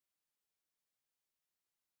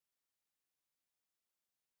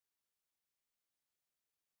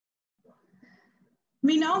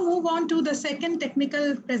We now move on to the second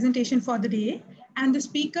technical presentation for the day, and the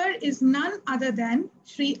speaker is none other than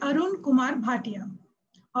Sri Arun Kumar Bhatia.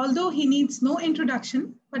 Although he needs no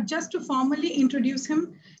introduction, but just to formally introduce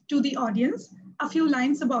him to the audience, a few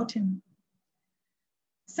lines about him.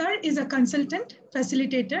 Sir is a consultant,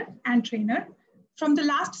 facilitator, and trainer. From the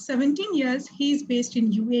last 17 years, he is based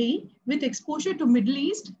in UAE with exposure to Middle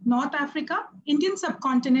East, North Africa, Indian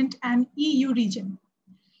subcontinent, and EU region.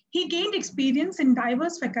 He gained experience in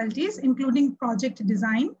diverse faculties, including project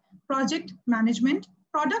design, project management,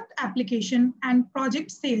 product application, and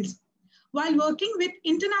project sales, while working with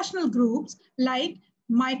international groups like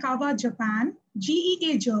Maikawa Japan,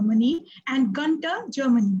 GEA Germany, and Gunter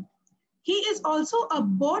Germany. He is also a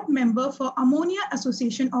board member for Ammonia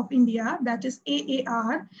Association of India, that is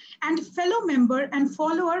AAR, and fellow member and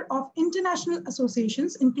follower of international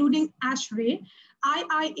associations, including ASHRAE,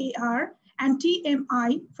 IIAR, and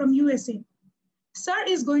TMI from USA. Sir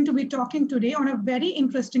is going to be talking today on a very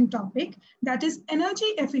interesting topic, that is energy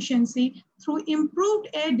efficiency through improved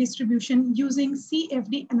air distribution using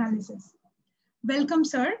CFD analysis. Welcome,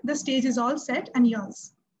 sir. The stage is all set and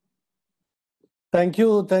yours. Thank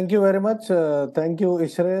you very much. Thank you,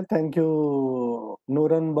 Ishre. Thank you,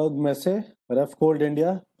 Nuremberg Messe, Ref Cold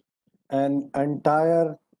India, and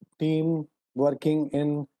entire team working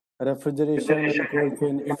in refrigeration and cold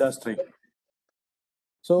chain industry.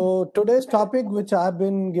 So today's topic, which I've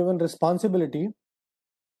been given responsibility,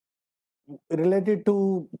 related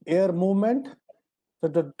to air movement. So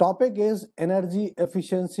the topic is energy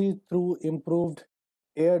efficiency through improved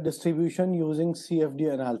air distribution using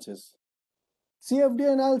CFD analysis.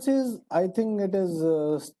 CFD analysis, I think it is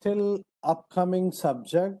still upcoming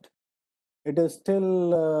subject. It is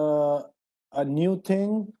still a new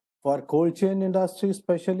thing for cold chain industry,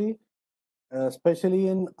 especially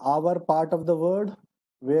in our part of the world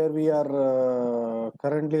where we are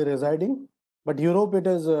currently residing. But Europe, it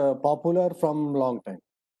is popular from long time.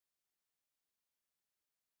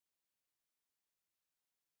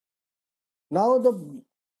 Now the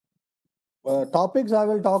topics I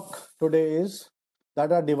will talk today is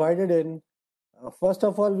that are divided in, first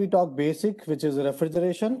of all, we talk basic, which is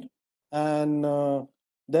refrigeration, and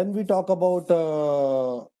then we talk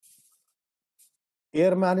about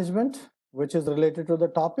air management, which is related to the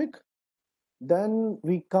topic. Then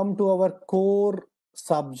we come to our core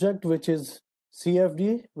subject, which is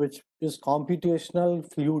CFD, which is computational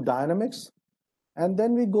fluid dynamics. And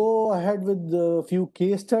then we go ahead with a few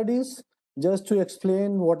case studies just to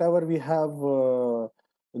explain whatever we have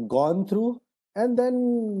gone through. And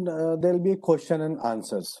then there'll be a question and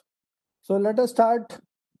answers. So let us start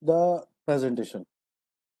the presentation.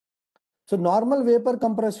 So normal vapor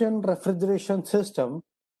compression refrigeration system,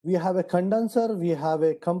 we have a condenser, we have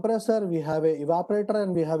a compressor, we have a evaporator,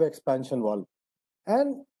 and we have expansion valve.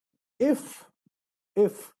 And if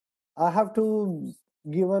I have to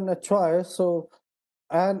given a choice,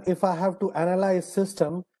 and if I have to analyze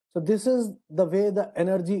system, so this is the way the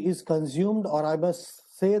energy is consumed, or I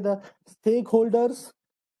must say the stakeholders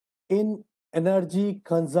in energy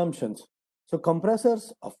consumptions. So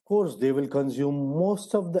compressors, of course, they will consume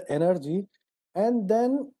most of the energy, and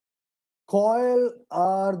then coil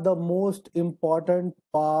are the most important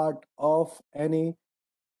part of any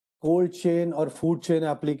cold chain or food chain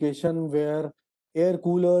application where air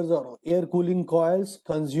coolers or air cooling coils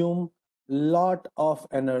consume lot of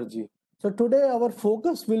energy. So today our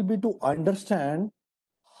focus will be to understand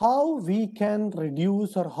how we can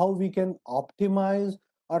reduce or how we can optimize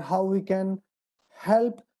or how we can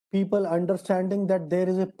help people understanding that there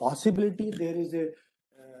is a possibility,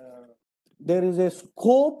 there is a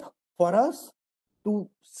scope for us to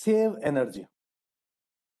save energy.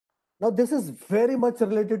 Now, this is very much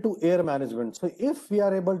related to air management. So if we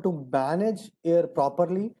are able to manage air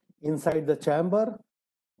properly inside the chamber,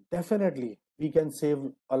 definitely we can save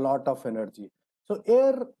a lot of energy. So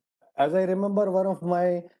air, as I remember, one of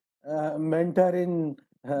my mentor in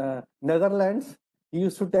Netherlands, he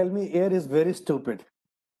used to tell me air is very stupid.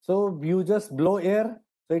 So you just blow air,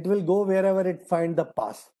 so it will go wherever it find the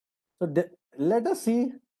pass. So let us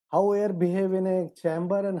see how air behave in a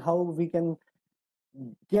chamber and how we can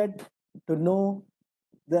get to know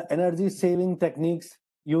the energy saving techniques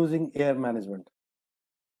using air management.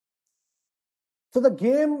 So the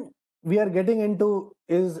game we are getting into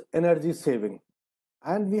is energy saving,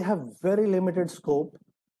 and we have very limited scope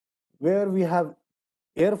where we have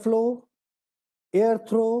airflow, air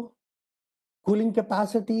throw, cooling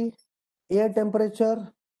capacity, air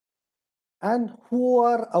temperature, and who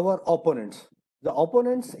are our opponents. The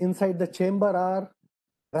opponents inside the chamber are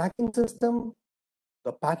racking system,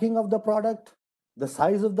 the packing of the product, the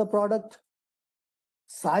size of the product,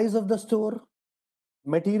 size of the store,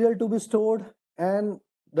 material to be stored, and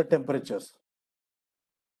the temperatures.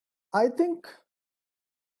 I think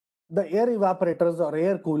the air evaporators or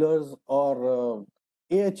air coolers or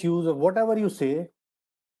AHUs or whatever you say,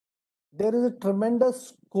 there is a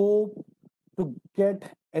tremendous scope to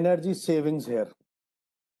get energy savings here.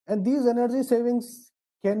 And these energy savings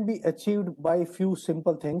can be achieved by few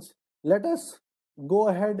simple things. Let us go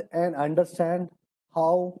ahead and understand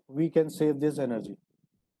how we can save this energy.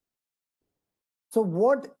 So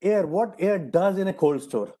what air does in a cold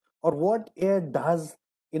store, or what air does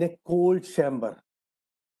in a cold chamber?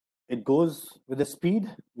 It goes with the speed,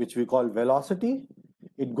 which we call velocity.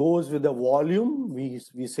 It goes with the volume,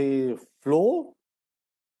 we say flow,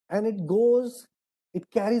 and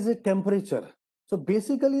it carries a temperature. So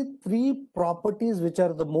basically, three properties which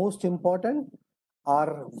are the most important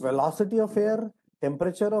are velocity of air,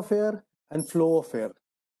 temperature of air, and flow of air.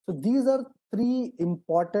 So these are three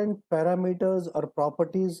important parameters or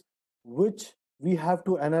properties which we have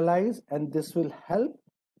to analyze, and this will help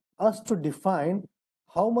us to define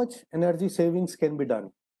how much energy savings can be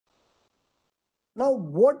done. Now,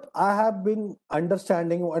 what I have been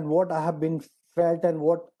understanding and what I have been felt and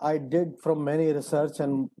what I did from many research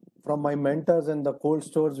and from my mentors and the cold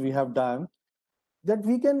stores we have done, that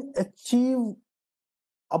we can achieve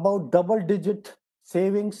about double digit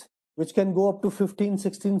savings, which can go up to 15,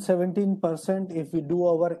 16, 17% if we do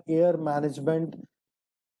our air management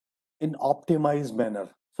in optimized manner.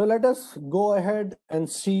 So let us go ahead and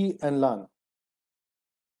see and learn.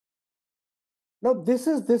 Now, this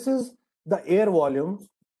is the air volume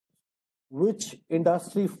which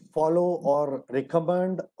industry follow or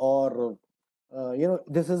recommend, or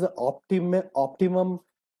this is the optimum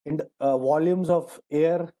in volumes of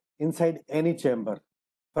air inside any chamber.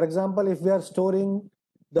 For example, if we are storing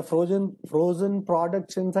the frozen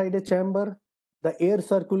products inside a chamber, the air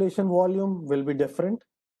circulation volume will be different.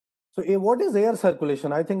 So what is air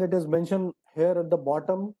circulation? I think it is mentioned here at the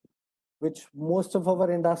bottom, which most of our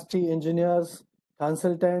industry engineers,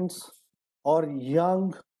 consultants, or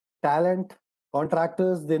young talent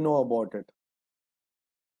contractors, they know about it.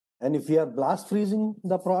 And if we are blast freezing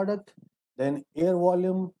the product, then air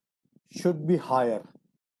volume should be higher.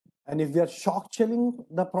 And if we are shock chilling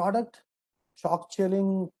the product, shock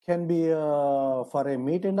chilling can be for a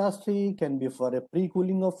meat industry, can be for a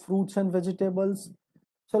pre-cooling of fruits and vegetables.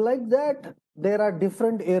 So like that, there are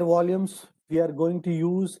different air volumes we are going to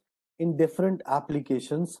use in different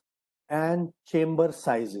applications and chamber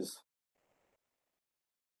sizes.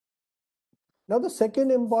 Now the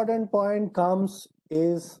second important point comes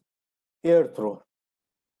is air throw.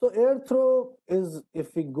 So air throw is,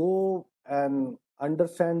 if we go and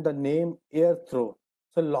understand the name air throw,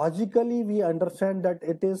 so logically we understand that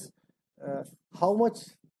it is how much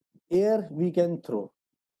air we can throw.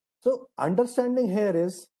 So understanding here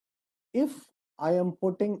is, if I am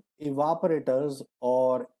putting evaporators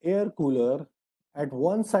or air cooler at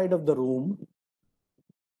one side of the room,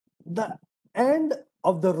 the end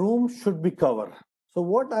of the room should be covered. So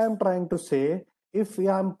what I am trying to say, if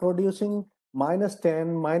I am producing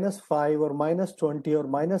 -10, -5, or -20 or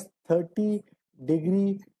 -30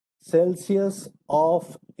 degrees Celsius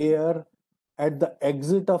of air at the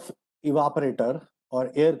exit of evaporator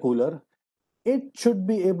or air cooler, it should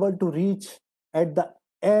be able to reach at the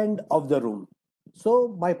end of the room. So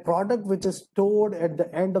my product which is stored at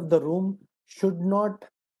the end of the room should not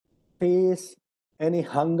face any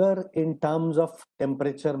hunger in terms of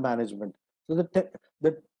temperature management. So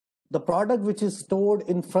the product which is stored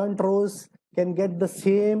in front rows can get the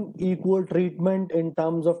same equal treatment in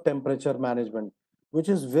terms of temperature management, which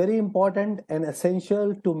is very important and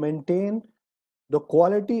essential to maintain the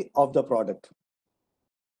quality of the product.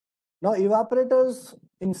 Now evaporators,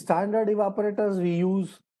 in standard evaporators, we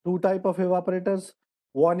use two type of evaporators.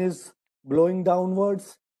 One is blowing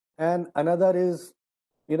downwards and another is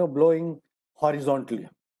blowing horizontally.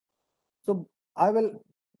 So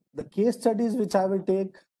the case studies which I will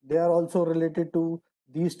take, they are also related to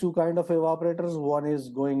these two kind of evaporators. One is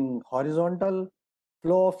going horizontal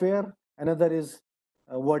flow of air, another is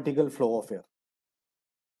vertical flow of air.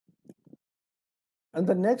 And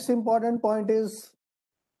the next important point is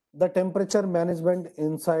the temperature management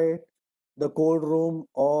inside the cold room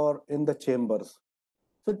or in the chambers.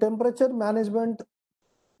 So temperature management,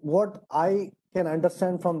 what I can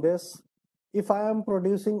understand from this, if I am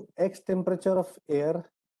producing X temperature of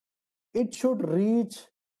air, it should reach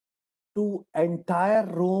to entire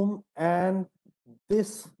room, and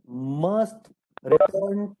this must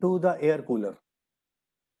return to the air cooler.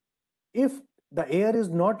 If the air is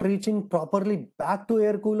not reaching properly back to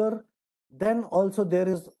air cooler, then also there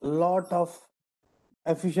is a lot of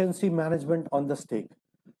efficiency management on the stake.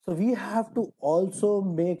 So we have to also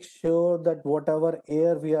make sure that whatever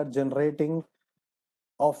air we are generating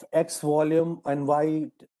of X volume and Y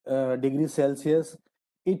degrees Celsius,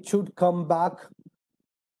 it should come back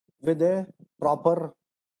with a proper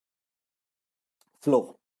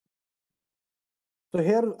flow. So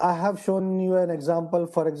here I have shown you an example.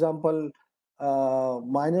 For example,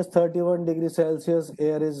 minus 31 degrees Celsius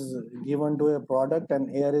air is given to a product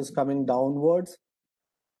and air is coming downwards,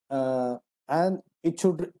 and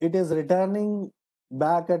it is returning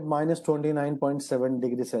back at minus 29.7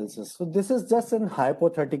 degrees Celsius. So this is just an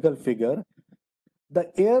hypothetical figure. The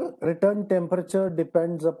air return temperature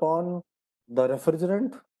depends upon the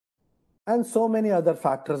refrigerant and so many other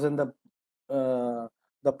factors in the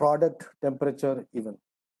product temperature even.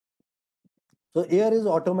 So air is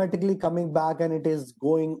automatically coming back and it is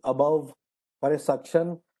going above for a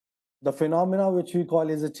suction. The phenomena which we call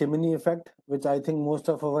is a chimney effect, which I think most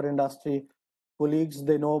of our industry colleagues,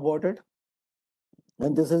 they know about it.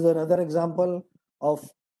 And this is another example of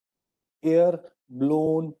air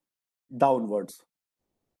blown downwards.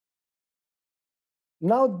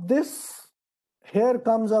 Now here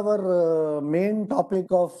comes our main topic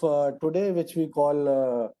of today, which we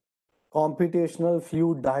call computational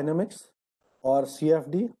fluid dynamics or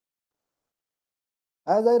CFD.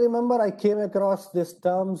 As I remember, I came across these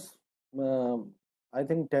terms, I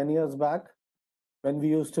think 10 years back, when we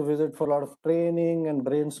used to visit for a lot of training and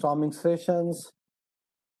brainstorming sessions.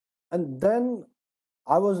 And then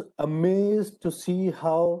I was amazed to see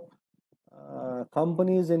how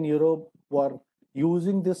companies in Europe were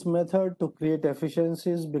using this method to create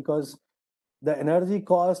efficiencies because the energy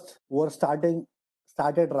costs were started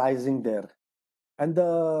rising there. And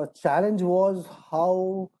the challenge was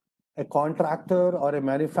how a contractor or a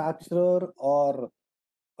manufacturer or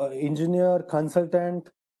engineer, consultant,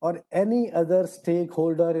 or any other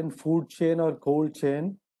stakeholder in food chain or cold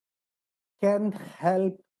chain can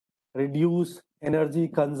help reduce energy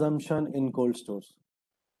consumption in cold stores.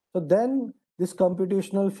 So then this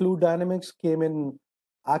computational fluid dynamics came in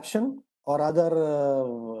action, or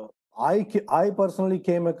rather, I personally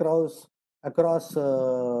came across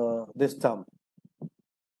this term.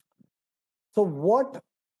 So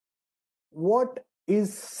what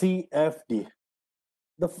is CFD?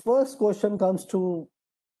 The first question comes to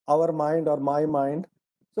our mind or my mind.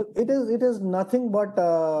 So it is nothing but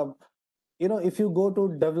if you go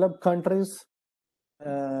to developed countries,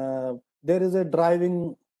 there is a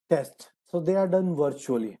driving test. So they are done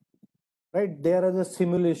virtually, right? There is a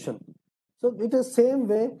simulation. So it is same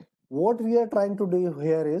way. What we are trying to do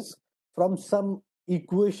here is from some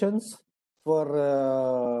equations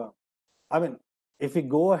for if we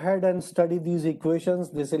go ahead and study these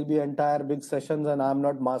equations, this will be entire big sessions, and I'm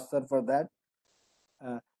not master for that.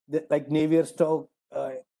 Like Navier-Stokes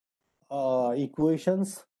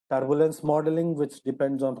equations, turbulence modeling, which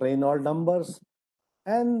depends on Reynolds numbers,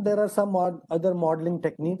 and there are some other modeling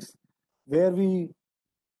techniques where we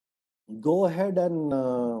go ahead and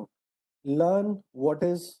learn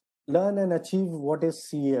and achieve what is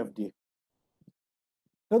CFD.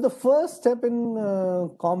 Now, the first step in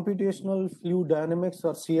computational fluid dynamics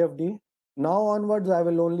or CFD, now onwards, I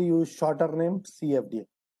will only use shorter name CFD.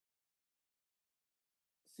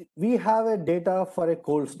 We have a data for a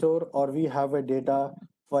cold store or we have a data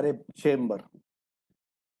for a chamber.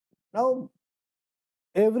 Now,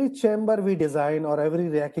 every chamber we design or every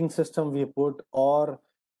racking system we put or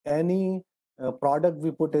any product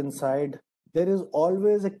we put inside, there is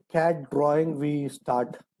always a CAD drawing we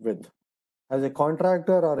start with. As a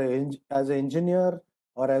contractor or as an engineer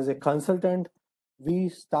or as a consultant, we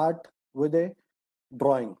start with a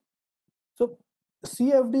drawing. So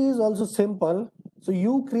CFD is also simple. So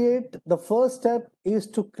the first step is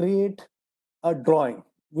to create a drawing,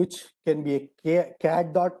 which can be a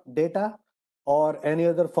CAD data or any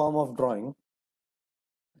other form of drawing.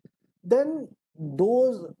 Then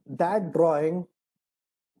that drawing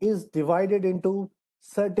is divided into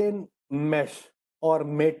certain mesh or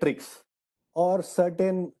matrix or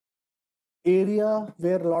certain area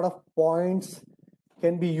where a lot of points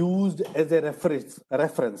can be used as a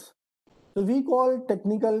reference. So we call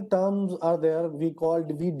technical terms are there. We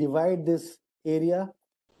divide this area,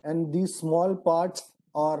 and these small parts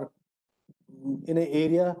are in an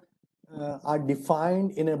area are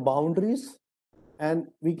defined in a boundaries, and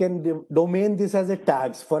we can domain this as a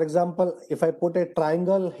tags. For example, if I put a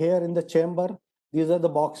triangle here in the chamber, these are the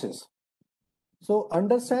boxes. So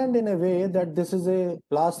understand in a way that this is a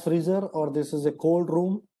blast freezer or this is a cold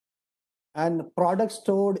room, and product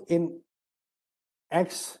stored in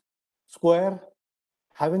X square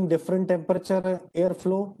having different temperature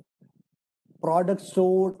airflow. product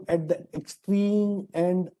stored at the extreme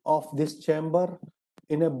end of this chamber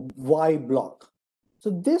in a Y block. So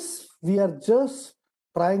this we are just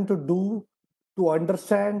trying to do to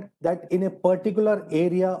understand that in a particular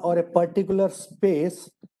area or a particular space,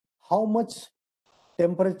 how much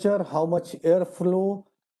temperature, how much airflow,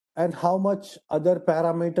 and how much other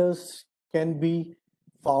parameters can be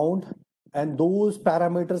found, and those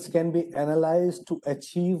parameters can be analyzed to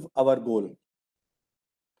achieve our goal.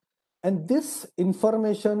 And this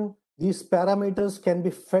information, these parameters can be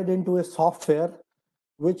fed into a software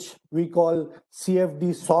which we call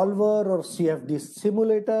CFD solver or CFD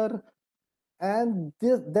simulator. And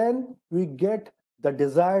then we get the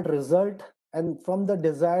desired result. And from the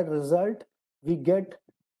desired result, we get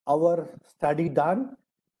our study done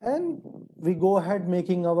and we go ahead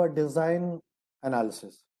making our design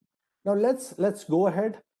analysis. Now let's go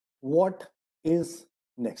ahead. What is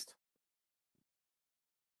next?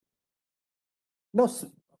 Now,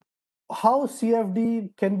 how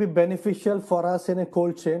CFD can be beneficial for us in a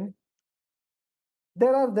cold chain?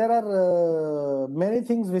 There are many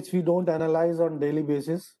things which we don't analyze on daily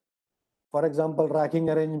basis. For example, racking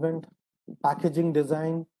arrangement, packaging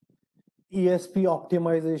design, ESP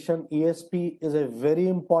optimization. ESP is a very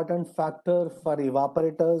important factor for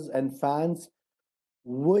evaporators and fans,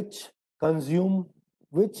 which consume,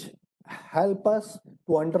 which help us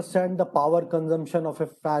to understand the power consumption of a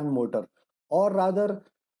fan motor. Or rather,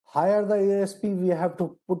 higher the ESP, we have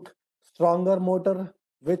to put stronger motor,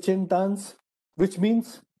 which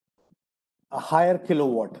means a higher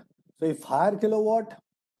kilowatt. So if higher kilowatt,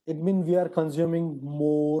 it means we are consuming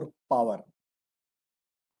more power.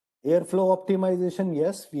 Airflow optimization,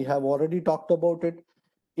 yes, we have already talked about it.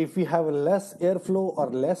 If we have less airflow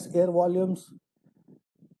or less air volumes,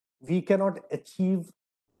 we cannot achieve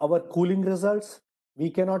our cooling results, we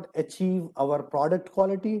cannot achieve our product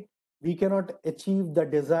quality, we cannot achieve the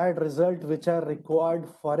desired result which are required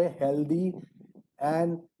for a healthy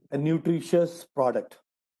and a nutritious product.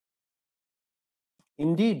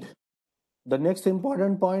 Indeed, the next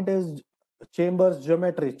important point is chambers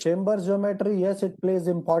geometry. Chamber geometry, yes, it plays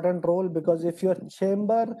important role, because if your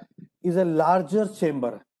chamber is a larger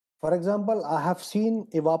chamber, for example, I have seen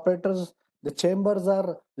evaporators, the chambers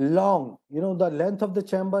are long, the length of the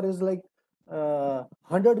chamber is like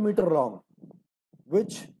 100-meter long,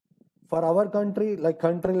 which for our country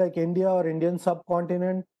like India or Indian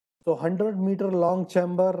subcontinent, so 100-meter long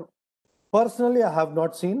chamber, personally I have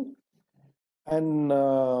not seen. And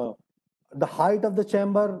the height of the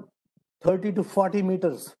chamber 30 to 40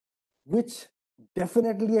 meters, which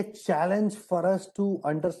definitely a challenge for us to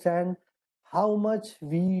understand how much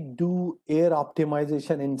we do air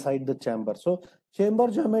optimization inside the chamber. So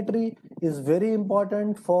chamber geometry is very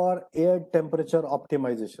important for air temperature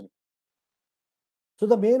optimization. So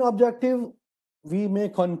the main objective, we may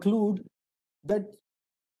conclude that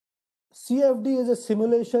CFD is a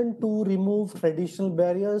simulation to remove traditional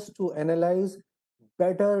barriers to analyze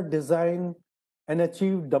better design and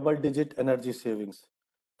achieve double-digit energy savings.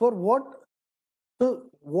 For what? So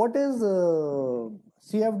what is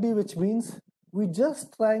CFD? Which means we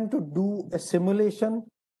just trying to do a simulation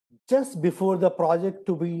just before the project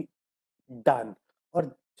to be done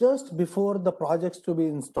or just before the projects to be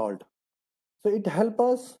installed. So it helps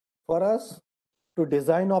us for us to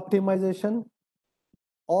design optimization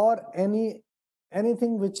or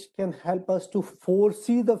anything which can help us to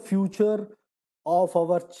foresee the future of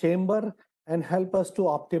our chamber and help us to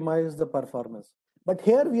optimize the performance. But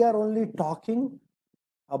here we are only talking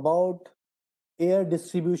about air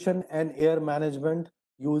distribution and air management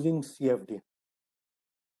using CFD.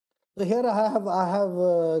 So here I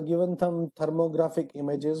have given some thermographic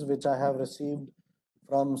images which I have received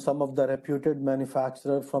from some of the reputed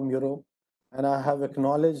manufacturers from Europe, and I have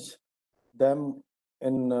acknowledged them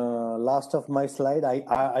in last of my slide.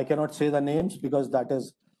 I cannot say the names because that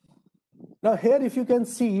is. Now here if you can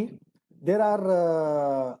see, there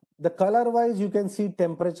are the color wise you can see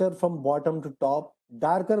temperature from bottom to top.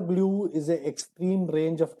 Darker blue is a extreme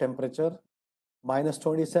range of temperature,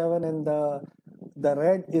 -27, and the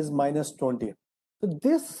red is -20. So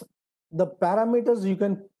the parameters you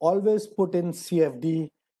can always put in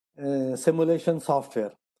CFD simulation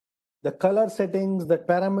software. The color settings, the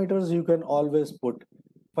parameters you can always put.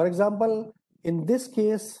 For example, in this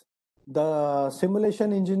case, the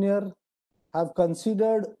simulation engineer have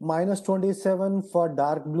considered -27 for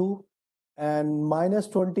dark blue and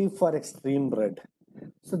 -20 for extreme red.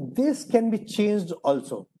 So this can be changed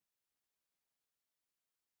also.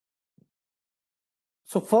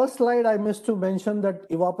 So first slide, I missed to mention that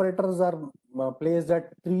evaporators are placed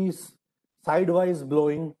at 3 sidewise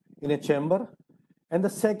blowing in a chamber. And the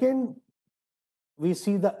second we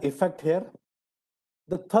see the effect here.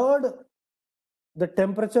 The third, the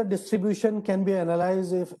temperature distribution can be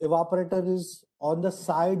analyzed if evaporator is on the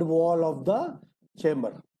side wall of the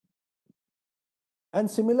chamber. And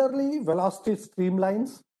similarly, velocity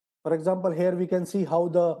streamlines. For example, here we can see how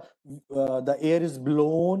the air is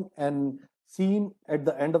blown and seen at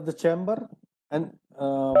the end of the chamber. And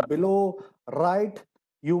below right,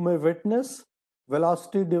 you may witness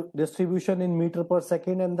velocity distribution in meter per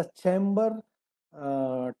second and the chamber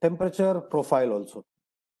temperature profile also.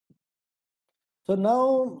 So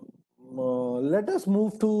now let us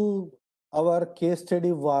move to our case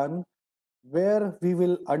study 1, where we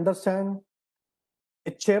will understand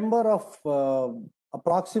a chamber of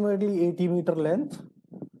approximately 80-meter length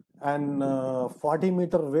and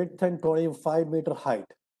 40-meter width and 25-meter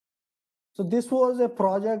height. So this was a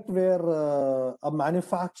project where a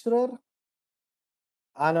manufacturer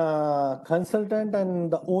and a consultant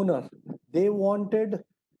and the owner, they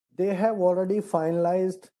have already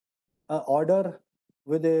finalized an order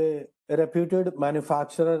with a reputed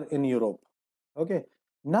manufacturer in Europe. Okay.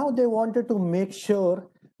 Now they wanted to make sure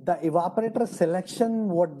the evaporator selection,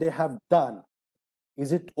 what they have done,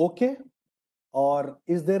 is it okay? Or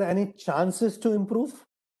is there any chances to improve?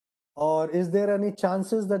 Or is there any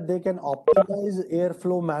chances that they can optimize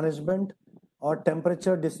airflow management or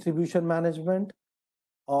temperature distribution management?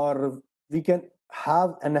 Or we can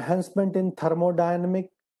have enhancement in thermodynamic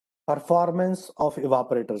performance of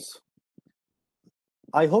evaporators.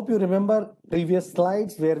 I hope you remember previous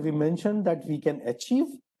slides where we mentioned that we can achieve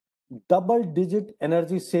double-digit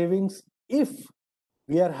energy savings if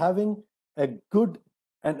we are having a good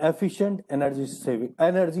and efficient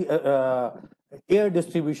air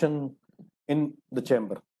distribution in the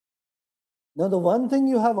chamber. Now, the one thing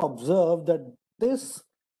you have observed that this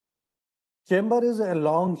chamber is a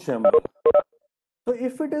long chamber. So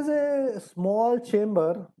if it is a small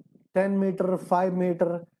chamber, 10 meter, 5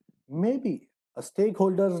 meter, maybe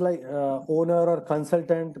stakeholders like owner or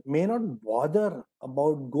consultant may not bother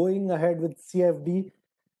about going ahead with CFD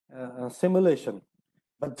simulation.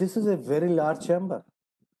 But this is a very large chamber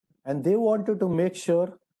and they wanted to make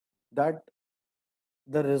sure that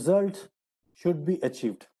the result should be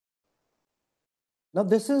achieved. Now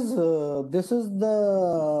this is the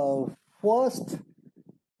first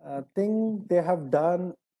thing they have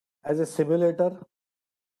done as a simulator.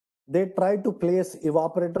 They try to place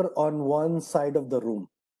evaporator on one side of the room.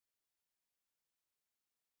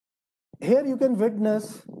 Here you can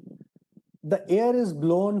witness the air is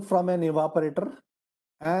blown from an evaporator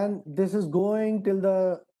and this is going till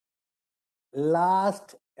the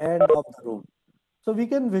last end of the room. So we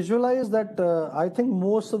can visualize that I think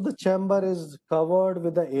most of the chamber is covered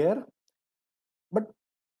with the air. But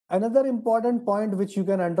another important point which you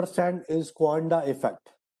can understand is Quanda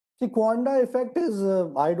effect. See, Quanda effect is,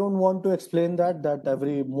 I don't want to explain that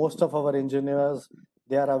most of our engineers,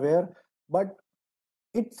 they are aware, but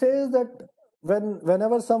it says that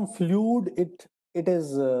whenever some fluid it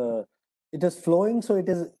is flowing, so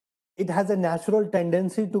it has a natural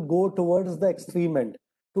tendency to go towards the extreme end,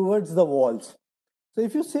 towards the walls. So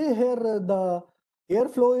if you see here, the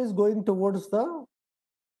airflow is going towards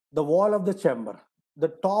the wall of the chamber, the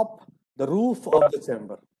top, the roof of the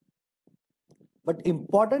chamber. But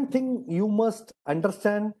important thing you must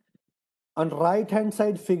understand on right hand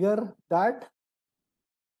side figure that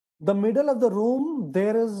the middle of the room,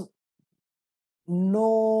 there is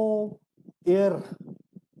no air,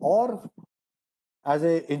 or as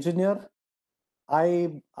an engineer,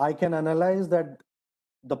 I can analyze that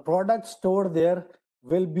the product stored there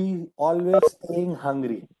will be always staying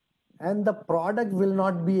hungry and the product will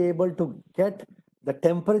not be able to get the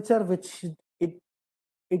temperature which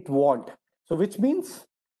it want. So which means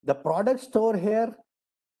the product store here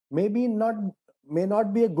may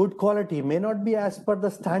not be a good quality, may not be as per the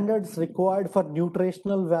standards required for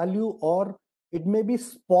nutritional value, or it may be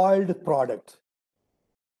spoiled product.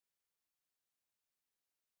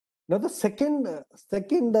 Now the second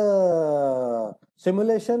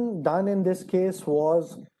simulation done in this case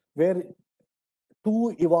was where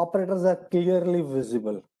two evaporators are clearly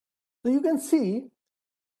visible. So you can see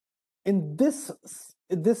in this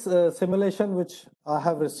simulation which I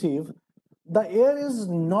have received, the air is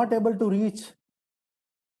not able to reach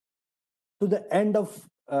to the end of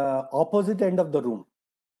opposite end of the room.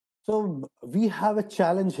 So we have a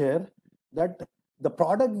challenge here that the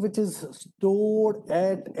product which is stored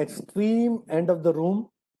at extreme end of the room,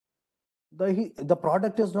 the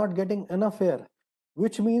product is not getting enough air,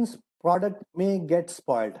 which means product may get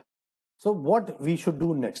spoiled. So what we should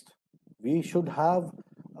do next? We should have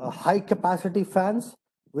high capacity fans,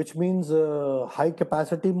 which means high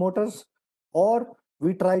capacity motors, or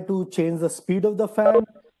we try to change the speed of the fan.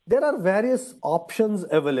 There are various options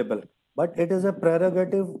available, but it is a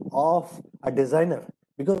prerogative of a designer,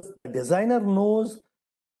 because a designer knows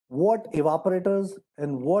what evaporators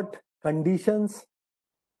and what conditions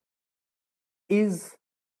is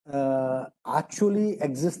actually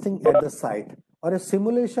existing at the site. Or a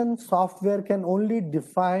simulation software can only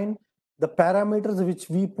define the parameters which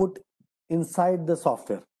we put inside the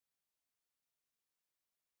software.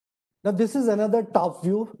 Now, this is another top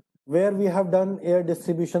view where we have done air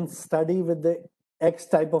distribution study with the X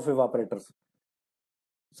type of evaporators.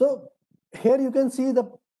 So here you can see the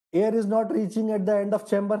air is not reaching at the end of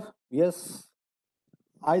chamber. Yes,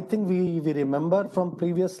 I think we remember from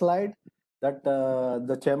previous slide that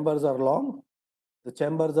the chambers are long. The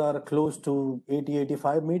chambers are close to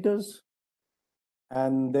 80-85 meters,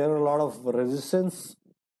 and there are a lot of resistance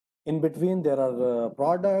in between. There are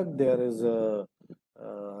product, there is a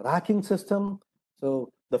racking system.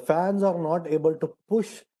 So the fans are not able to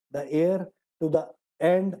push the air to the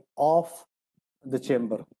end of the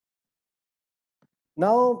chamber.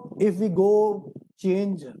 Now, if we go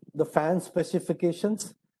change the fan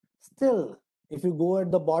specifications, still, if you go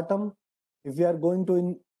at the bottom, if we are going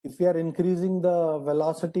to, if we are increasing the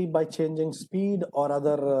velocity by changing speed or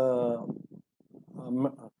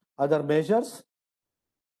other measures,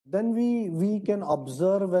 then we can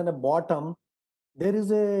observe in a bottom there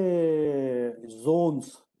is a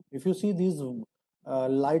zones. If you see these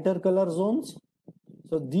lighter color zones,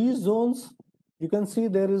 so these zones, you can see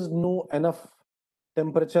there is no enough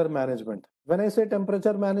temperature management. When I say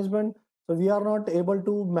temperature management, so we are not able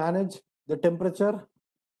to manage the temperature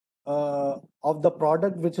of the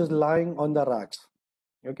product which is lying on the racks.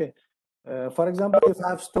 Okay. For example, if I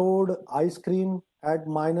have stored ice cream at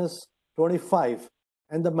minus 25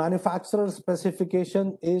 and the manufacturer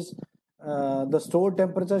specification is the stored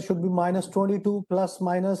temperature should be minus 22 plus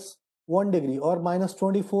minus 1 degree or minus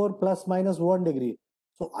 24 plus minus 1 degree.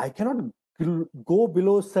 So I cannot go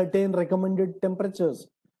below certain recommended temperatures,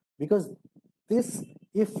 because this,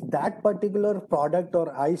 if that particular product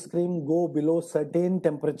or ice cream go below certain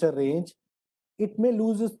temperature range, it may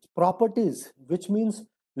lose its properties, which means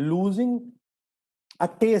losing a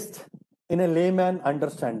taste in a layman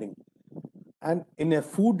understanding, and in a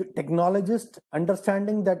food technologist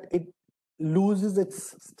understanding, that it loses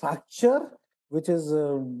its structure, which is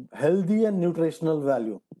healthy and nutritional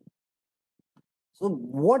value. So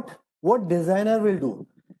what designer will do?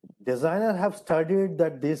 Designer have studied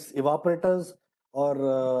that these evaporators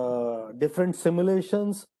or different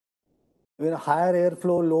simulations, higher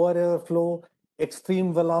airflow, lower airflow,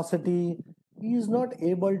 extreme velocity, he is not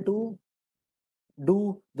able to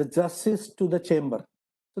do the justice to the chamber.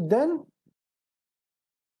 So then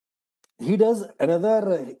he does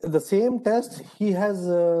another, the same test. He has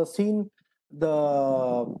seen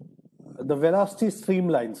the velocity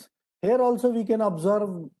streamlines. Here also we can observe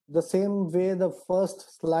the same way. The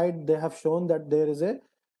first slide they have shown that there is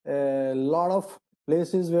a lot of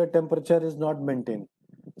places where temperature is not maintained.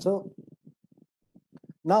 So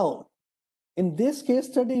now in this case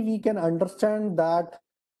study we can understand that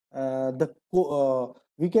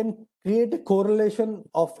we can create a correlation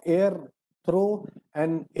of air throw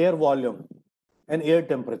and air volume and air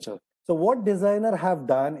temperature. So what designer have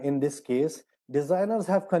done in this case, designers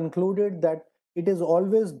have concluded that it is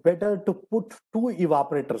always better to put two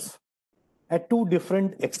evaporators at two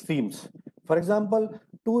different extremes. For example,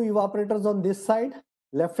 two evaporators on this side,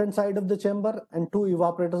 left hand side of the chamber, and two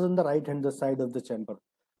evaporators on the right hand side of the chamber.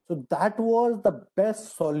 So that was the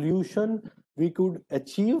best solution we could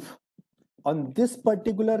achieve on this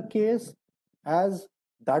particular case, as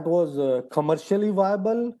that was commercially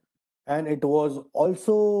viable, and it was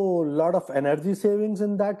also a lot of energy savings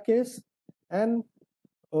in that case. And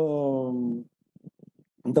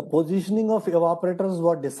the positioning of evaporators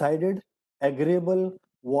were decided agreeable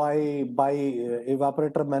by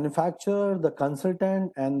evaporator manufacturer, the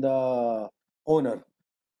consultant, and the owner.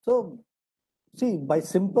 So see, by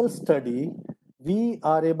simple study, we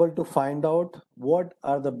are able to find out what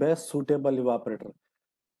are the best suitable evaporator.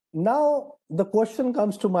 Now, the question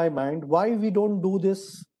comes to my mind, why we don't do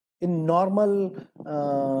this in normal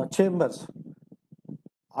chambers?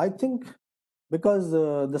 I think because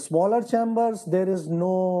the smaller chambers, there is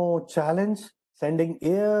no challenge sending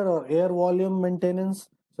air or air volume maintenance.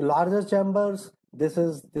 So larger chambers, this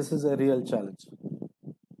is a real challenge.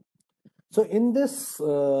 So in this,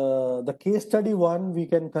 the case study one, we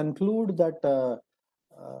can conclude that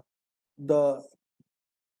the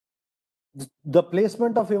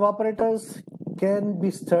placement of evaporators can be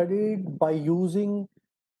studied by using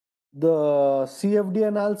the CFD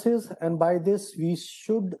analysis, and by this we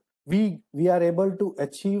should we are able to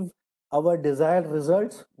achieve our desired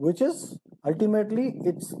results, which is ultimately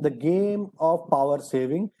it's the game of power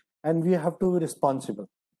saving, and we have to be responsible.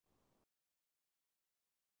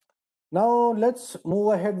 Now let's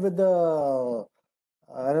move ahead with the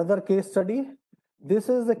another case study. This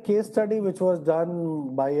is the case study which was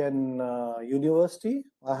done by an university.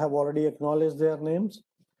 I have already acknowledged their names.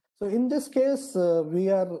 So in this case, we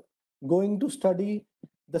are going to study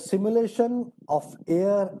the simulation of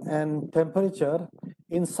air and temperature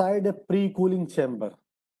inside a pre-cooling chamber.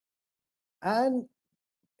 And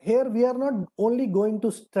here we are not only going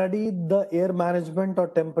to study the air management or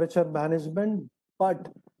temperature management, but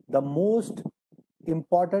the most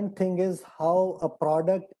important thing is how a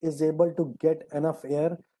product is able to get enough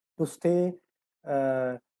air to stay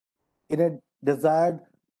in a desired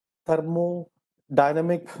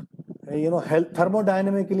thermodynamic,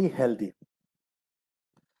 thermodynamically healthy.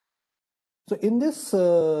 So in this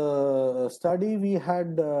study, we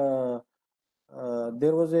had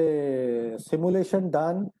there was a simulation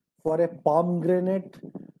done for a pomegranate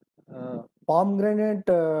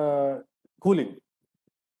cooling.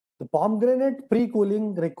 The pomegranate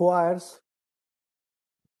pre-cooling requires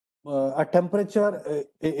a temperature,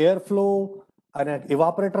 airflow, and an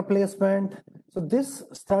evaporator placement. So this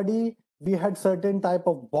study, we had certain type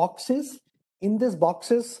of boxes. In these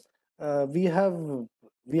boxes, we have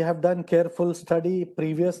done careful study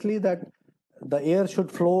previously that the air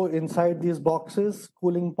should flow inside these boxes,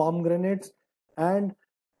 cooling pomegranates, and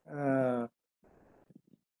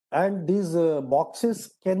these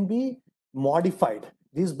boxes can be modified.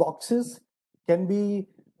 These boxes can be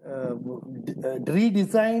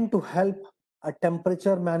redesigned to help a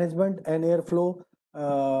temperature management and airflow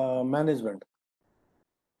management.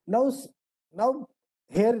 Now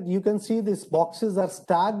here you can see these boxes are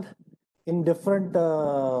stacked in different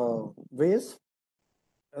ways.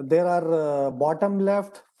 There are bottom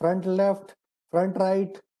left, front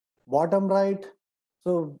right, bottom right.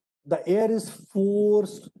 So the air is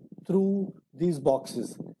forced through these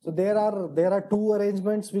boxes. So there are two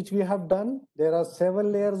arrangements which we have done. There are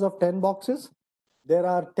 7 layers of 10 boxes. There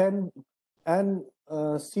are 10 and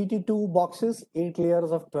CT2 boxes, 8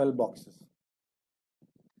 layers of 12 boxes.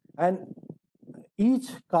 And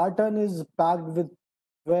each carton is packed with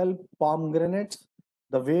 12 pomegranates.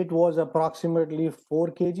 The weight was approximately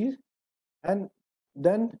 4 kg. And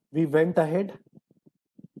then we went ahead.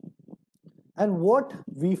 And what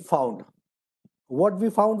we found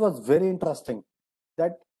was very interesting,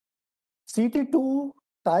 that CT2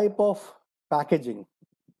 type of packaging,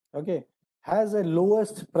 okay, has a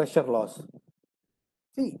lowest pressure loss.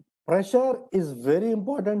 See, pressure is very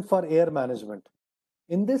important for air management.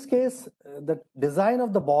 In this case, the design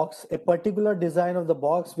of the box, a particular design of the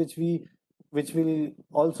box, which we'll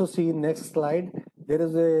also see in next slide,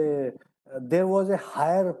 there was a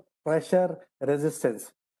higher pressure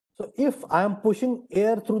resistance. So if I am pushing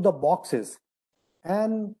air through the boxes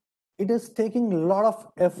and it is taking a lot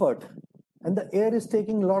of effort and the air is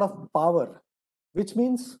taking a lot of power, which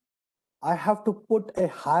means I have to put a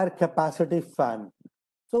higher capacity fan.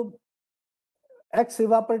 So X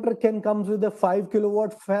evaporator can come with a 5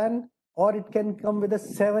 kilowatt fan, or it can come with a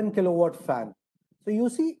 7 kilowatt fan. So you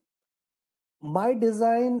see, my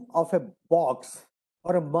design of a box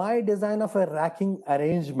or my design of a racking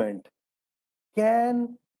arrangement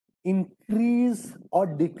can increase or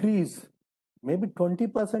decrease maybe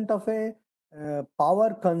 20% of a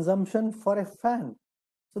power consumption for a fan.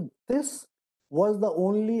 So this was the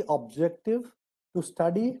only objective, to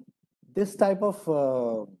study this type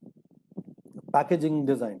of packaging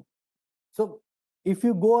design. So if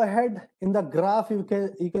you go ahead in the graph, you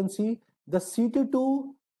can see the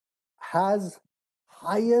CT2 has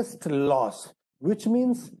highest loss, which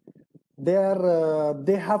means they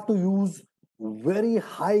have to use very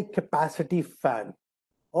high capacity fan,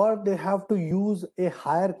 or they have to use a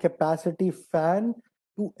higher capacity fan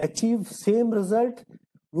to achieve same result,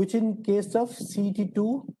 which in case of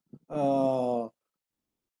CT2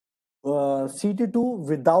 CT2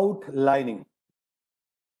 without lining.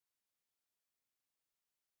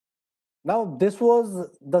 Now this was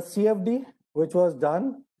the CFD which was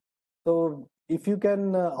done. So if you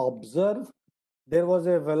can observe, there was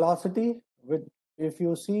a velocity with, if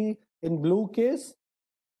you see in blue case,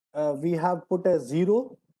 we have put a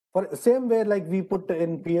 0 for same way like we put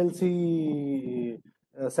in PLC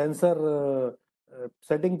sensor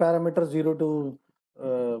setting parameter 0 to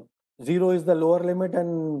 0 is the lower limit,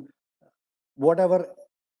 and whatever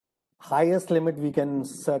highest limit we can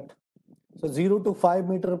set. So 0 to 5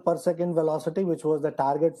 meter per second velocity, which was the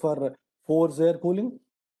target for forced air cooling.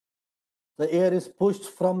 The air is pushed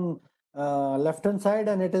from left hand side,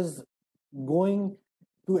 and it is going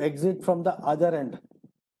to exit from the other end,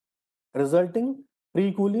 resulting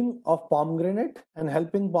pre-cooling of pomegranate and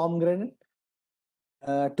helping pomegranate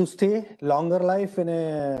to stay longer life in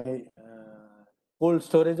a cold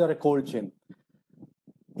storage or a cold chain.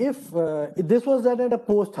 If this was done at a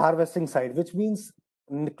post harvesting site, which means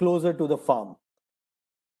closer to the farm,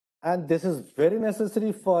 and this is very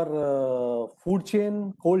necessary for food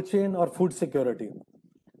chain, cold chain, or food security.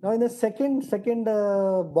 Now in the second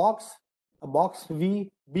box, box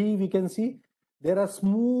B, we can see there are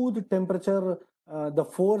smooth temperature, the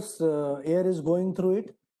force air is going through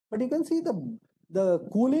it, but you can see the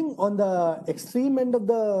cooling on the extreme end of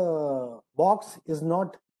the box is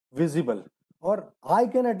not visible, or I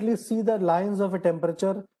can at least see the lines of a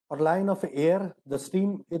temperature or line of air, the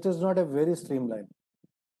stream, it is not a very streamlined.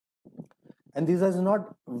 And these are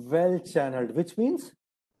not well channeled, which means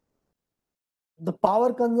the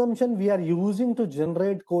power consumption we are using to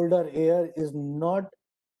generate colder air is not,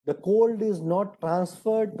 the cold is not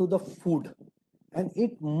transferred to the food, and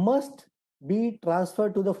it must be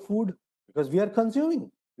transferred to the food because we are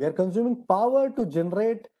consuming power to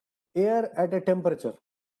generate air at a temperature.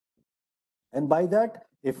 And by that,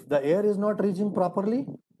 if the air is not reaching properly,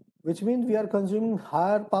 which means we are consuming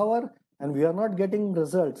higher power and we are not getting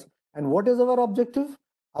results. And what is our objective?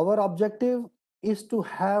 Our objective is to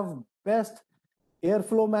have best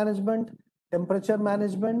airflow management, temperature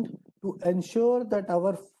management to ensure that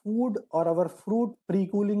our food or our fruit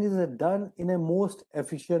pre-cooling is done in a most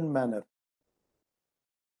efficient manner.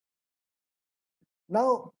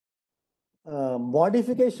 Now,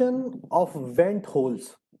 modification of vent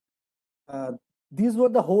holes. These were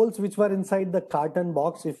the holes which were inside the carton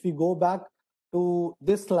box. If we go back to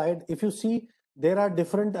this slide, if you see, there are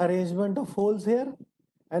different arrangement of holes here,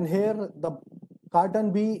 and here the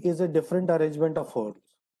carton B is a different arrangement of holes.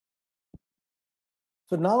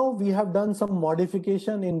 So now we have done some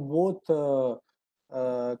modification in both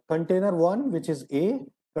container 1, which is A,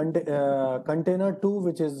 container 2,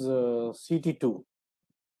 which is CT2.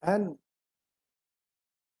 And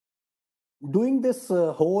doing this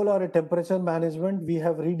hole or a temperature management, we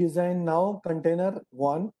have redesigned now container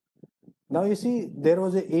 1. Now you see there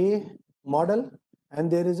was a model and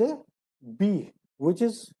there is a B, which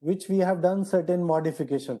we have done certain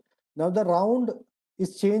modification. Now the round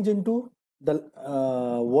is changed into the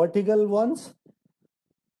vertical ones,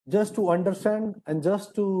 just to understand and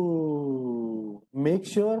just to make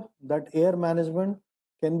sure that air management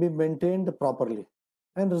can be maintained properly,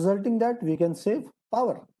 and resulting that we can save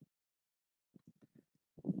power.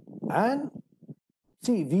 And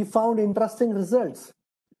see, we found interesting results.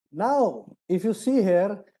 Now, if you see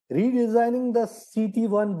here, redesigning the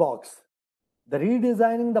CT1 box, the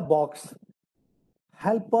redesigning the box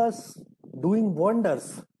help us doing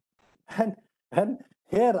wonders. And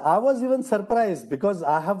here I was even surprised because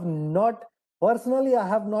I have not, personally,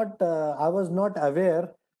 I was not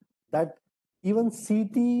aware that even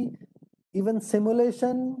CT, even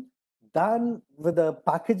simulation done with the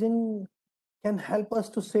packaging can help us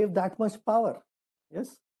to save that much power.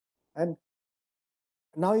 Yes. And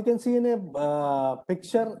now you can see in a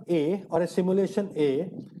picture A or a simulation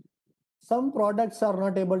A, some products are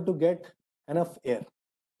not able to get enough air.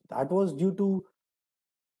 That was due to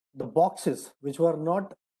the boxes which were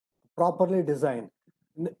not properly designed.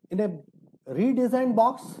 In a redesigned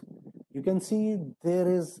box, you can see there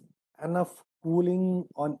is enough cooling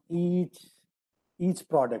on each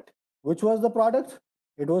product. Which was the product?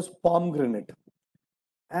 It was pomegranate.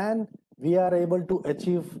 And we are able to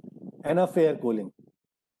achieve enough air cooling.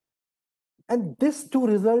 And these two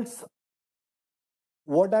results,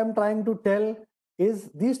 what I'm trying to tell is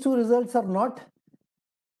these two results are not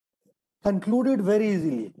concluded very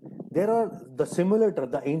easily. There are the simulator,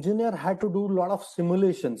 the engineer had to do a lot of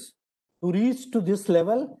simulations to reach to this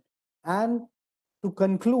level and to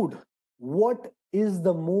conclude what is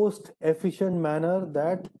the most efficient manner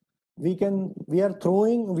that we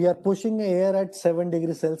are pushing air at 7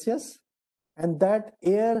 degrees Celsius, and that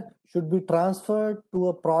air should be transferred to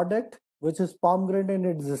a product which is pomegranate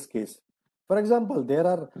in this case. For example, there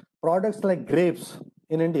are products like grapes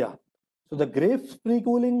in India. So the grapes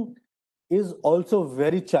pre-cooling is also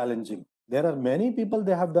very challenging. There are many people,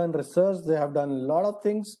 they have done research, they have done a lot of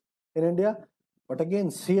things in India. But again,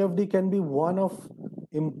 CFD can be one of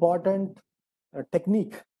important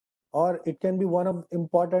technique, or it can be one of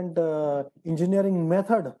important engineering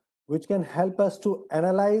method which can help us to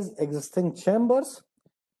analyze existing chambers,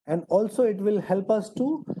 and also it will help us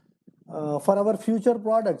to for our future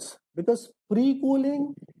products, because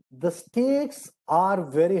pre-cooling, the stakes are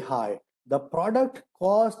very high, the product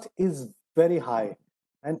cost is very high,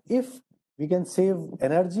 And if we can save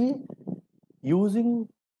energy using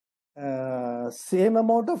same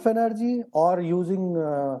amount of energy or using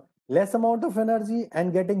less amount of energy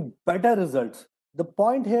and getting better results. The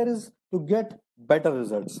point here is to get better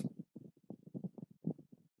results.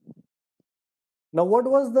 Now, what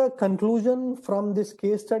was the conclusion from this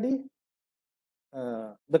case study?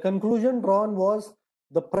 The conclusion drawn was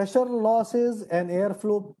the pressure losses and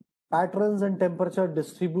airflow patterns and temperature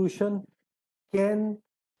distribution can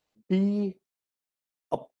be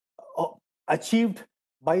achieved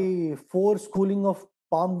by force cooling of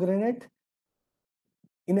pomegranate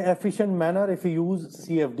in an efficient manner if you use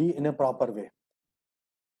CFD in a proper way.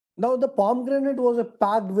 Now, the pomegranate was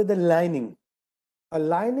packed with a lining. A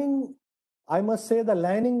lining, I must say, the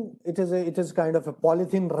lining, it is kind of a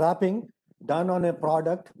polythene wrapping done on a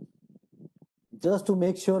product just to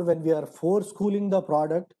make sure when we are force cooling the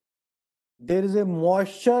product, there is a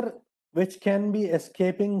moisture which can be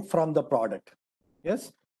escaping from the product.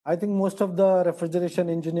 Yes, I think most of the refrigeration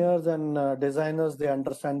engineers and designers, they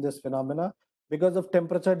understand this phenomena. Because of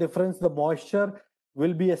temperature difference, the moisture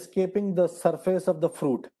will be escaping the surface of the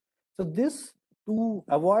fruit. So this, to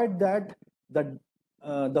avoid that,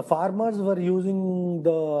 the farmers were using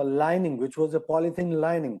the lining, which was a polythene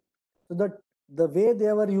lining. So that the way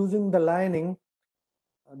they were using the lining,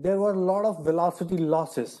 there were a lot of velocity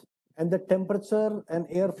losses, and the temperature and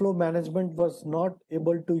airflow management was not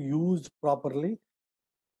able to use properly.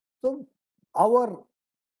 So our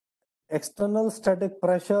external static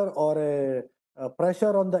pressure or a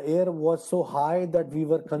pressure on the air was so high that we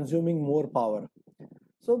were consuming more power.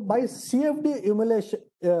 So by CFD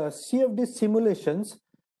simulations,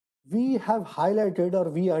 we have highlighted or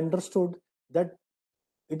we understood that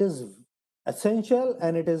it is essential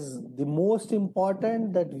and it is the most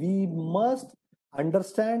important that we must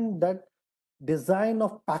understand that design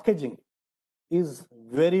of packaging is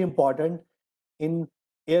very important in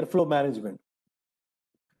airflow management.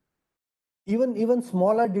 Even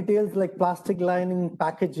smaller details like plastic lining,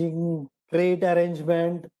 packaging, crate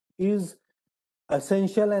arrangement is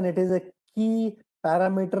essential, and it is a key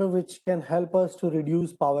parameter which can help us to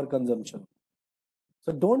reduce power consumption.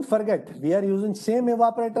 So don't forget, we are using same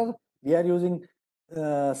evaporator, we are using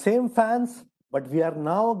same fans, but we are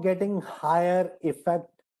now getting higher effect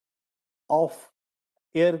of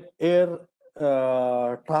air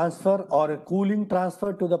transfer or a cooling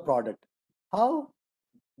transfer to the product. How?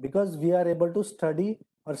 Because we are able to study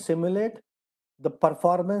or simulate the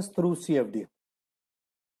performance through CFD.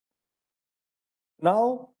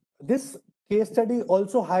 Now, this case study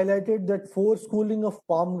also highlighted that force cooling of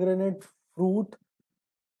pomegranate fruit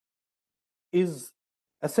is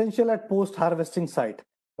essential at post harvesting site.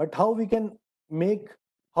 But how we can make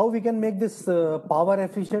this power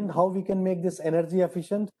efficient, how we can make this energy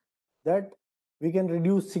efficient, that we can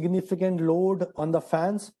reduce significant load on the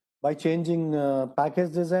fans by changing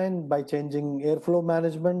package design, by changing airflow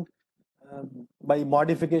management, by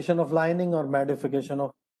modification of lining or modification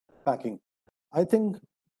of packing. I think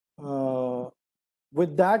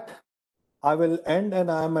with that, I will end, and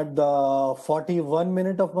I am at the 41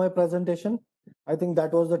 minute of my presentation. I think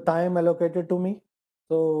that was the time allocated to me.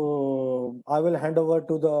 So I will hand over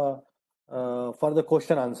to the for the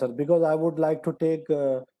question answer, because I would like to take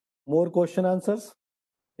more question answers.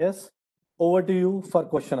 Yes, over to you for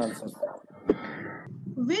question answers.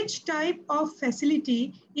 Which type of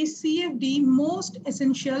facility is CFD most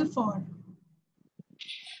essential for?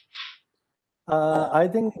 I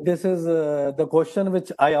think this is the question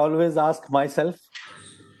which I always ask myself,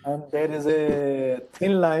 and there is a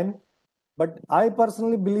thin line. But I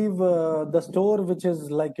personally believe the store which is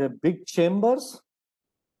like a big chambers,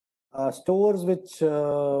 stores which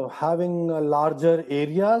having larger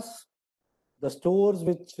areas, the stores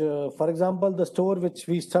which, for example, the store which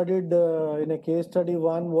we studied in a case study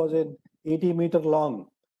one was an 80-meter long.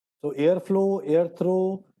 So airflow, air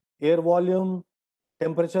throw, air volume,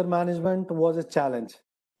 temperature management was a challenge.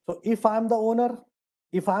 So if I'm the owner,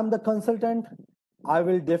 if I'm the consultant, I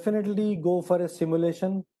will definitely go for a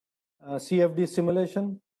simulation, CFD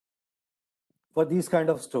simulation for these kind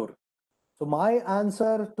of store. So my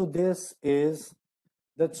answer to this is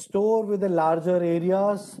that store with the larger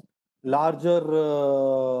areas, larger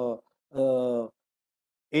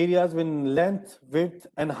areas in length, width,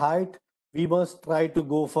 and height, we must try to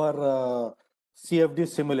go for CFD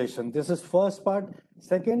simulation. This is first part.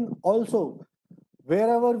 Second, also,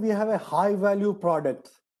 wherever we have a high value product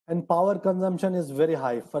and power consumption is very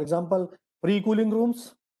high. For example, pre-cooling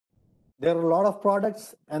rooms, there are a lot of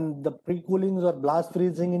products and the pre-coolings or blast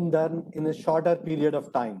freezing is done in a shorter period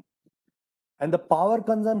of time. And the power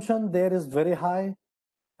consumption there is very high,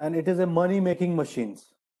 and it is a money-making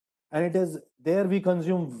machines. and it is there we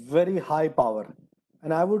consume very high power.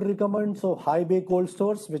 And I would recommend so high bay cold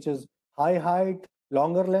stores, which is high height,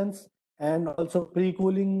 longer lengths, and also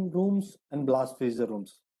pre-cooling rooms and blast freezer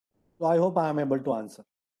rooms. So I hope I am able to answer.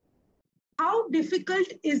 How difficult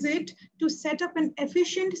is it to set up an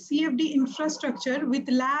efficient CFD infrastructure with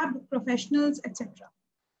lab, professionals, etc.?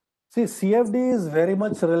 See, CFD is very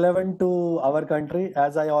much relevant to our country,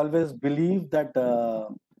 as I always believe that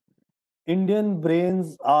Indian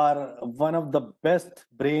brains are one of the best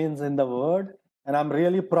brains in the world. And I'm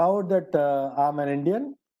really proud that I'm an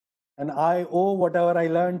Indian and I owe whatever I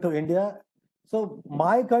learned to India. So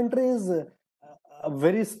my country is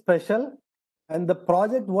very special, and the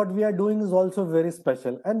project what we are doing is also very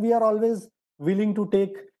special. And we are always willing to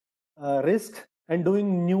take risk and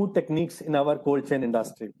doing new techniques in our cold chain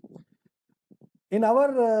industry. In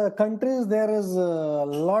our countries, there is a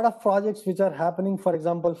lot of projects which are happening. For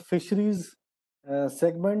example, fisheries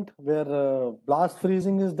segment where blast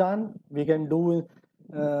freezing is done. We can do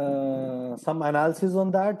some analysis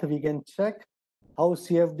on that. We can check how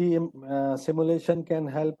CFD simulation can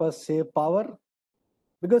help us save power.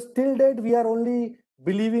 Because till date, we are only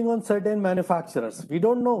believing on certain manufacturers. We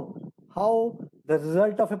don't know how the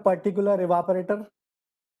result of a particular evaporator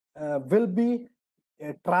will be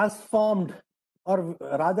transformed, or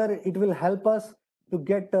rather it will help us to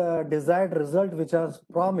get a desired result which is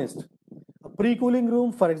promised. A pre-cooling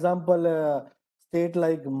room, for example, state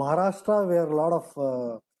like Maharashtra, where a lot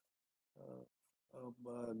of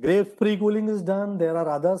grape pre-cooling is done. There are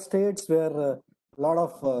other states where a lot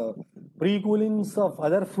of pre-coolings of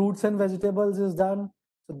other fruits and vegetables is done.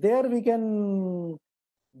 So there we can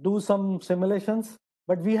do some simulations,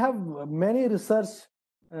 but we have many research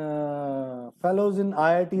fellows in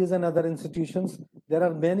IITs and other institutions. There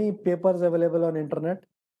are many papers available on internet.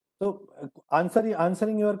 So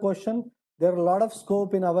answering your question, there are a lot of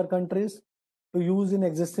scope in our countries to use in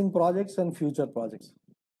existing projects and future projects.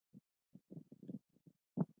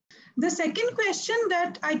 The second question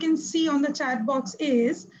that I can see on the chat box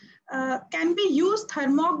is, can we use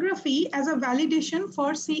thermography as a validation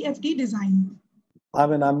for CFD design? I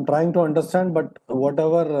mean, I'm trying to understand, but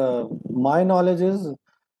whatever my knowledge is,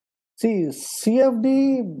 see,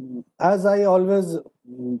 CFD, as I always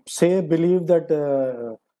say, believe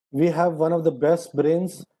that we have one of the best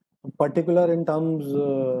brains, particular in terms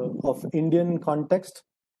of Indian context.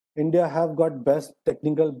 India have got best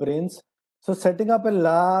technical brains. So setting up a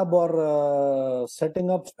lab or setting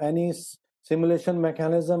up any simulation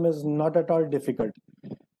mechanism is not at all difficult,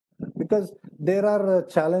 because there are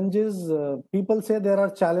challenges. People say there are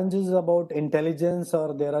challenges about intelligence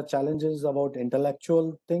or there are challenges about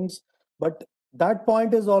intellectual things, but that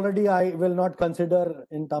point is already I will not consider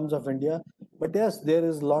in terms of India. But yes, there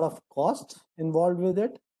is a lot of cost involved with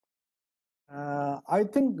it. I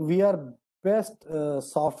think we are best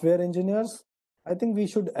software engineers. I think we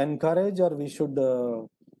should encourage, or we should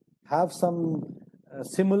have some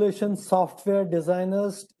simulation software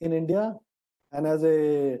designers in India. And as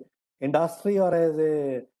a industry, or as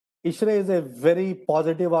a ISRE is a very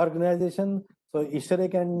positive organization, so ISRE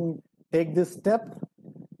can take this step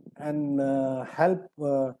and help.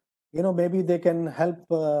 Maybe they can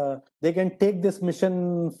help. They can take this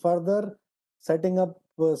mission further, setting up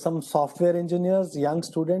some software engineers, young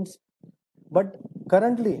students. But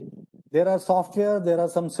currently, there are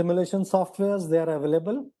some simulation softwares, they are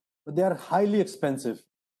available, but they are highly expensive.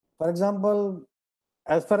 For example,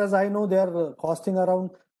 as far as I know, they are costing around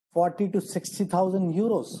 40 to 60,000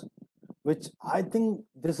 euros, which I think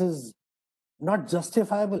this is not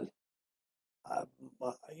justifiable.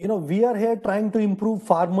 We are here trying to improve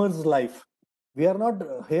farmers' life. We are not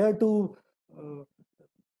here to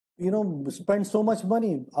spend so much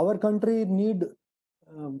money. Our country need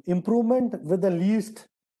improvement with the least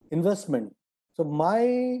investment. So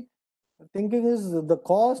my thinking is the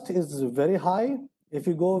cost is very high. If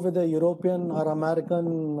you go with the European or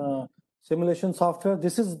American simulation software,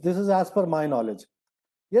 this is as per my knowledge.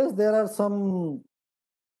 Yes, there are some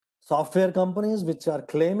software companies which are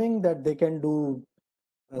claiming that they can do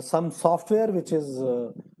some software which is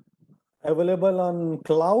available on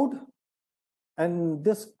cloud, and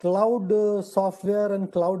this cloud software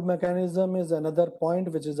and cloud mechanism is another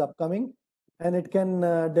point which is upcoming, and it can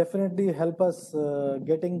definitely help us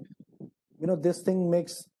getting, this thing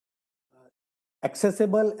makes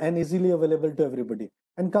accessible and easily available to everybody.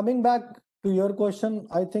 And coming back to your question,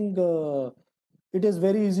 I think it is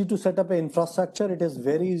very easy to set up an infrastructure. It is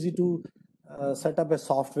very easy to set up a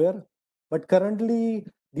software, but currently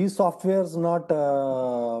these softwares not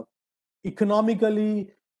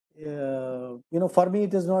economically, for me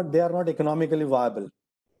it is not, they are not economically viable.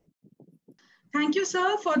 Thank you,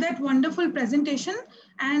 sir, for that wonderful presentation.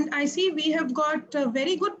 And I see we have got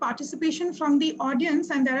very good participation from the audience,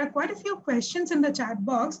 and there are quite a few questions in the chat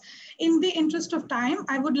box. In the interest of time,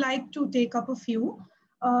 I would like to take up a few.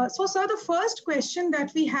 So, sir, the first question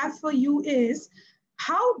that we have for you is,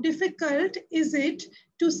 how difficult is it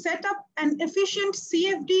to set up an efficient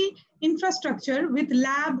CFD infrastructure with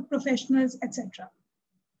lab professionals, etc.?